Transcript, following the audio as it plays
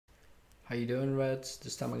How you doing, Reds?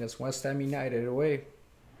 This time against West Ham United away.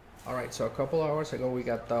 Alright, so a couple hours ago we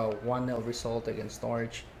got the 1-0 result against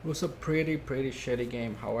Norwich. It was a pretty shitty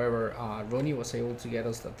game. However, Rooney was able to get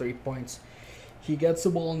us the 3 points. He gets the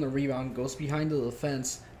ball on the rebound, goes behind the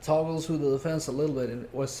defense, toggles through the defense a little bit, and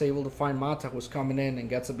was able to find Mata, who's coming in, and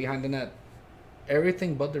gets it behind the net.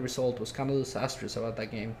 Everything but the result was kind of disastrous about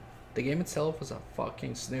that game. The game itself was a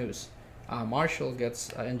fucking snooze. Marshall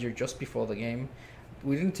gets injured just before the game.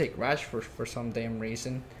 We didn't take Rashford for some damn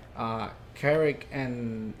reason. Carrick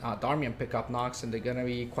and Darmian pick up knocks, and they're gonna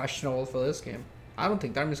be questionable for this game. I don't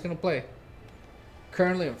think Darmian's gonna play.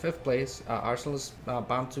 Currently in 5th place, Arsenal is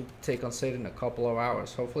bound to take on City in a couple of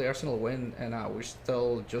hours. Hopefully Arsenal win, and we're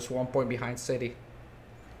still just 1 point behind City.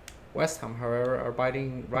 West Ham, however, are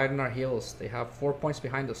riding our heels. They have 4 points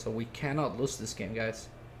behind us, so we cannot lose this game, guys.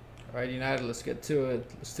 Alright, United, let's get to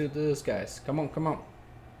it. Let's do this, guys. Come on, come on.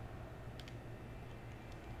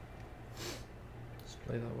 Let's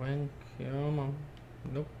play that wing. Come on.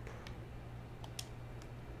 Nope.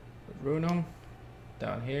 Bruno.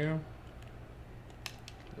 Down here.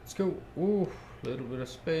 Let's go. Ooh, little bit of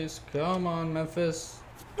space. Come on, Memphis.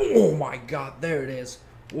 Oh my god, there it is.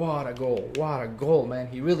 What a goal. What a goal, man.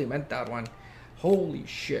 He really meant that one. Holy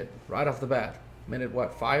shit. Right off the bat. Minute,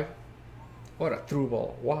 what, 5? What a through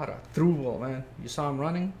ball. What a through ball, man. You saw him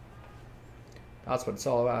running? That's what it's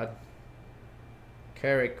all about.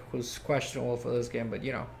 Carrick was questionable for this game, but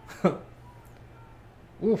you know.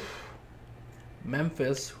 Oof.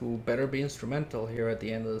 Memphis, who better be instrumental here at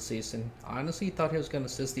the end of the season. I honestly thought he was going to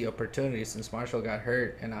seize the opportunity since Marshall got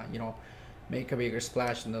hurt and, you know, make a bigger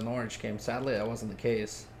splash in the Norwich game. Sadly, that wasn't the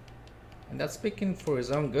case. And that's speaking for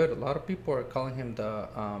his own good. A lot of people are calling him the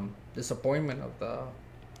disappointment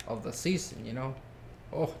of the season, you know.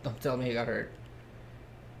 Oh, don't tell me he got hurt.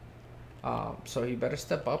 So he better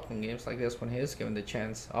step up in games like this when he is given the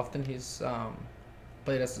chance. Often he's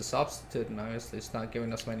played as the substitute, and obviously it's not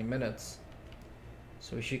giving us many minutes.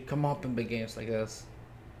 So he should come up in big games like this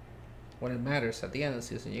when it matters at the end of the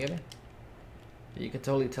season, you get it? You can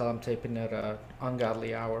totally tell I'm taping at an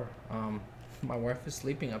ungodly hour. My wife is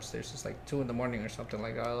sleeping upstairs. It's like 2 in the morning or something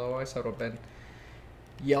like that. Otherwise I would have been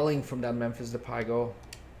yelling from that Memphis Depay goal.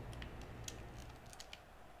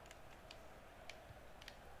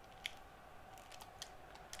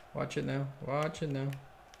 Watch it now. Watch it now.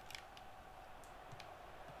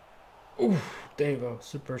 Oof, there you go.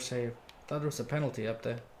 Super save. Thought there was a penalty up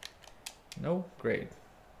there. No? Great.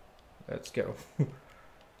 Let's go. Let's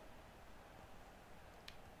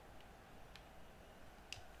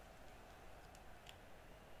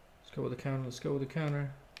go with the counter. Let's go with the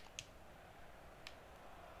counter.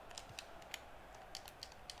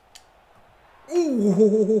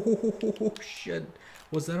 Ooh, shit.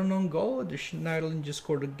 Was that an own goal, or did Schneiderlin just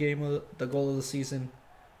scored the goal of the season?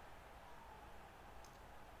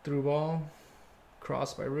 Through ball.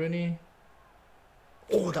 Cross by Rooney.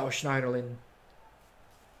 Oh, that was Schneiderlin.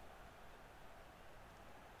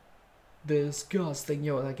 Disgusting.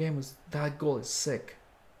 Yo, that goal is sick.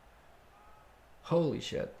 Holy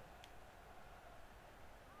shit.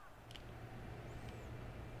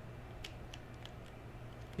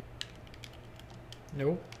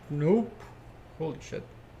 Nope. Nope. Holy shit.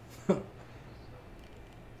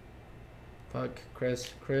 Fuck.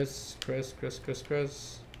 Chris.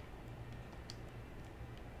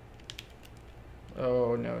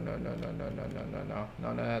 Oh, no. None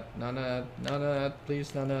of that.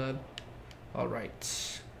 Please, none of that.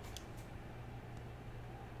 Alright.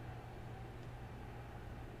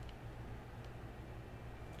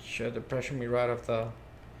 Shit, they're pressuring me right off the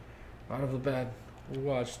bat.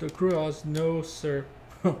 Watch the cross. No, sir.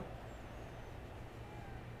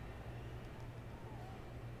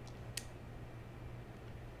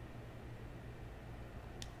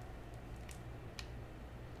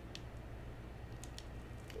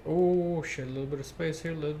 Oh shit, a little bit of space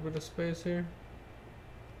here,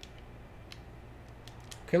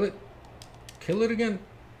 Kill it again.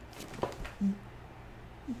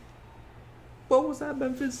 What was that,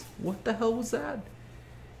 Memphis? What the hell was that?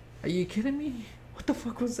 Are you kidding me? What the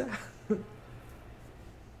fuck was that?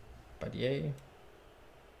 But yay.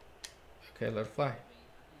 Okay, let it fly.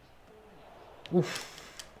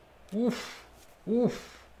 Oof.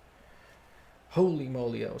 Holy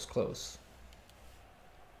moly, that was close.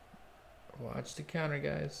 Watch the counter,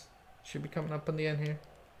 guys. Should be coming up in the end here.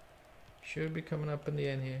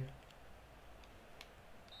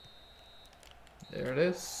 There it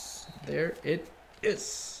is. There it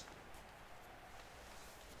is.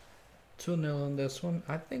 2-0 on this one.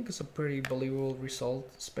 I think it's a pretty believable result,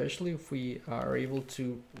 especially if we are able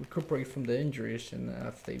to recuperate from the injuries and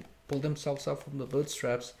if they pull themselves up from the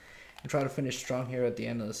bootstraps and try to finish strong here at the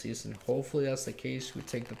end of the season. Hopefully that's the case. We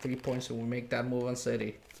take the 3 points and we make that move on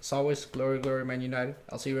City. As always, glory, glory, Man United.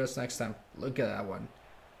 I'll see you guys next time. Look at that one.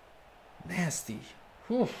 Nasty.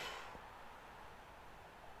 Whew.